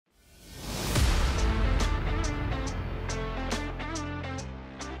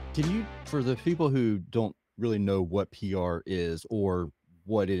Can you, for the people who don't really know what PR is or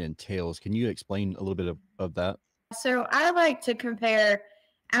what it entails, can you explain a little bit of that? So I like to compare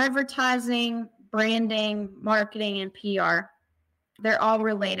advertising, branding, marketing, and PR. They're all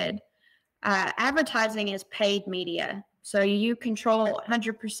related. Advertising is paid media. So you control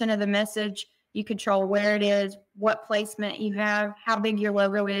 100% of the message. You control where it is, what placement you have, how big your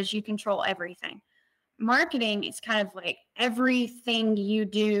logo is. You control everything. Marketing is kind of like everything you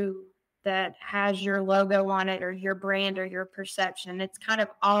do that has your logo on it or your brand or your perception. It's kind of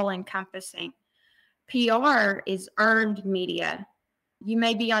all encompassing. PR is earned media. You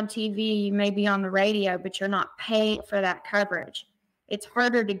may be on TV, you may be on the radio, but you're not paid for that coverage. It's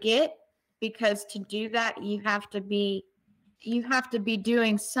harder to get because to do that you have to be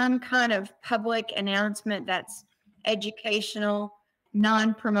doing some kind of public announcement that's educational,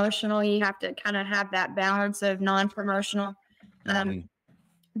 non-promotional. You have to kind of have that balance of non-promotional. Um,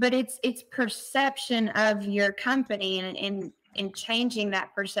 but it's perception of your company and changing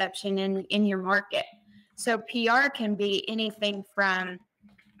that perception in your market. So PR can be anything from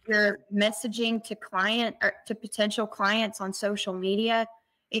your messaging to client or to potential clients on social media.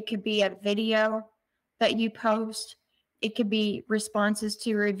 It could be a video that you post. It could be responses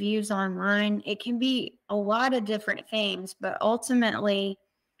to reviews online. It can be a lot of different things, but ultimately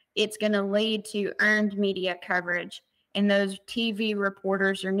it's going to lead to earned media coverage and those TV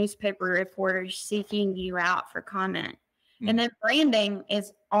reporters or newspaper reporters seeking you out for comment. And then branding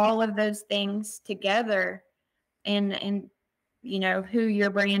is all of those things together and who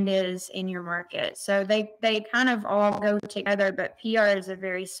your brand is in your market. So they kind of all go together, but PR is a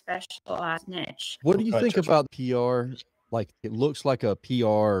very specialized niche. What do you think about PR? Like, it looks like a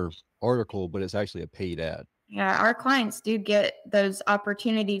PR article, but it's actually a paid ad. Yeah, our clients do get those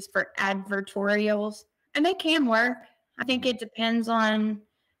opportunities for advertorials, and they can work. I think it depends on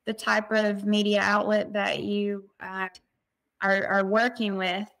the type of media outlet that you are working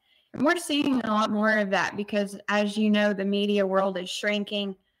with. And we're seeing a lot more of that because, as you know, the media world is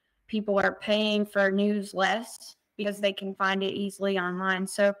shrinking. People are paying for news less because they can find it easily online.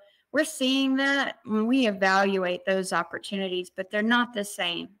 So we're seeing that when we evaluate those opportunities, but they're not the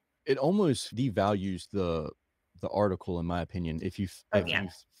same. It almost devalues the article, in my opinion, if you Yeah. you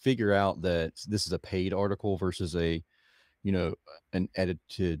figure out that this is a paid article versus a an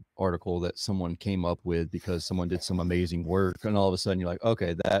edited article that someone came up with because someone did some amazing work, and all of a sudden you're like,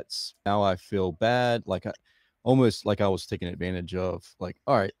 okay, that's now I feel bad, like almost like I was taken advantage of, like,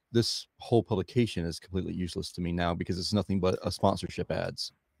 all right, this whole publication is completely useless to me now because it's nothing but a sponsorship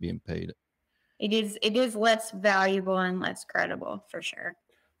ads being paid. It is less valuable and less credible for sure.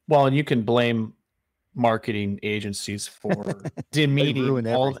 Well, and you can blame marketing agencies for demeaning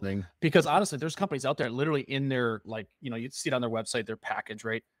all everything. Because honestly, there's companies out there literally in their, like, you'd see it on their website, their package,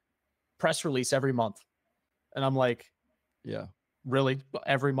 right? Press release every month. And I'm like, yeah, really?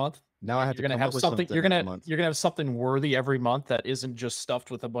 Every month? Now I have You're to gonna have something. You're every gonna month. you're gonna have something worthy every month that isn't just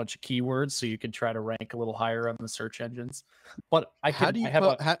stuffed with a bunch of keywords, so you can try to rank a little higher on the search engines. But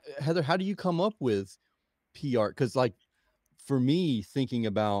Heather, how do you come up with PR? Because, like, for me, thinking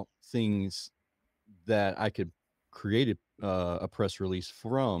about things that I could create a press release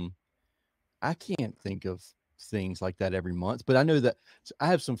from, I can't think of things like that every month. But I know that I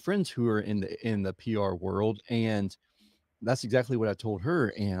have some friends who are in the PR world, and that's exactly what I told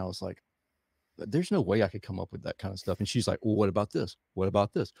her. And I was like, there's no way I could come up with that kind of stuff. And she's like, well, what about this? What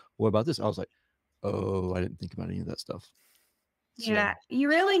about this? What about this? I was like, oh, I didn't think about any of that stuff. Yeah, you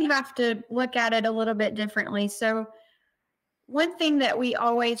really have to look at it a little bit differently. So one thing that we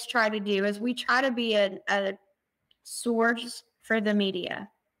always try to do is we try to be a source for the media,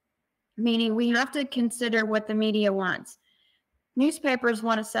 meaning we have to consider what the media wants. Newspapers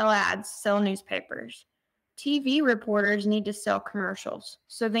want to sell ads, sell newspapers. TV reporters need to sell commercials,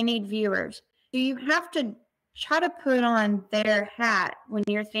 so they need viewers. So you have to try to put on their hat when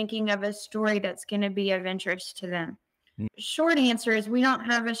you're thinking of a story that's going to be of interest to them. Short answer is we don't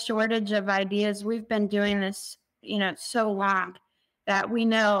have a shortage of ideas. We've been doing this, so long that we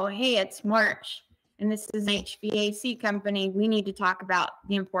know, hey, it's March and this is an HVAC company. We need to talk about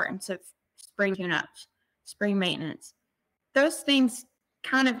the importance of spring tune-ups, spring maintenance. Those things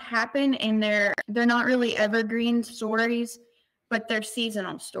kind of happen, and they're not really evergreen stories, but they're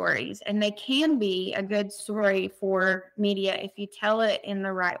seasonal stories, and they can be a good story for media if you tell it in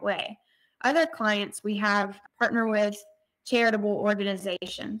the right way. Other clients we have partner with charitable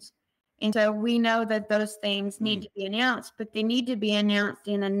organizations, and so we know that those things need to be announced, but they need to be announced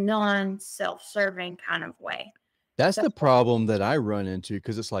in a non-self-serving kind of way. That's the problem that I run into,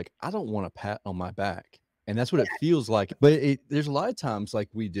 because it's like, I don't want a pat on my back. And that's what it feels like. But there's a lot of times like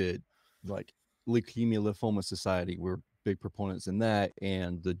we did, like Leukemia Lymphoma Society. We're big proponents in that,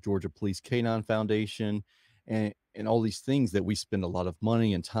 and the Georgia Police Canine Foundation, and all these things that we spend a lot of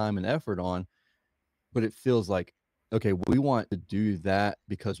money and time and effort on. But it feels like, okay, we want to do that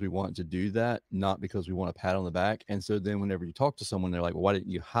because we want to do that, not because we want a pat on the back. And so then whenever you talk to someone, they're like, well, why didn't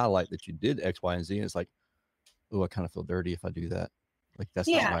you highlight that you did X, Y, and Z? And it's like, oh, I kind of feel dirty if I do that. Like, that's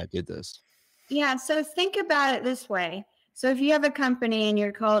not why I did this. Yeah. So think about it this way. So if you have a company and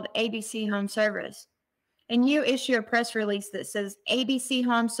you're called ABC Home Service, and you issue a press release that says ABC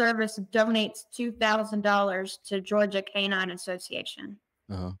Home Service donates $2,000 to Georgia Canine Association.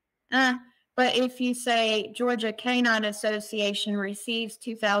 But if you say Georgia Canine Association receives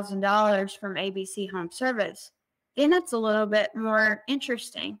 $2,000 from ABC Home Service, then it's a little bit more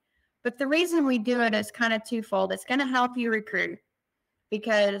interesting. But the reason we do it is kind of twofold. It's going to help you recruit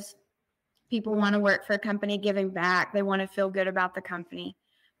because people want to work for a company giving back. They want to feel good about the company.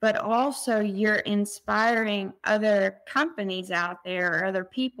 But also you're inspiring other companies out there or other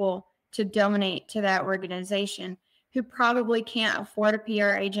people to donate to that organization who probably can't afford a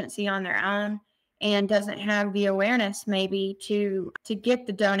PR agency on their own and doesn't have the awareness maybe to get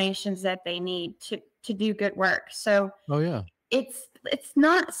the donations that they need to do good work. So oh yeah, it's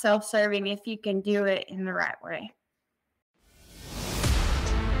not self-serving if you can do it in the right way.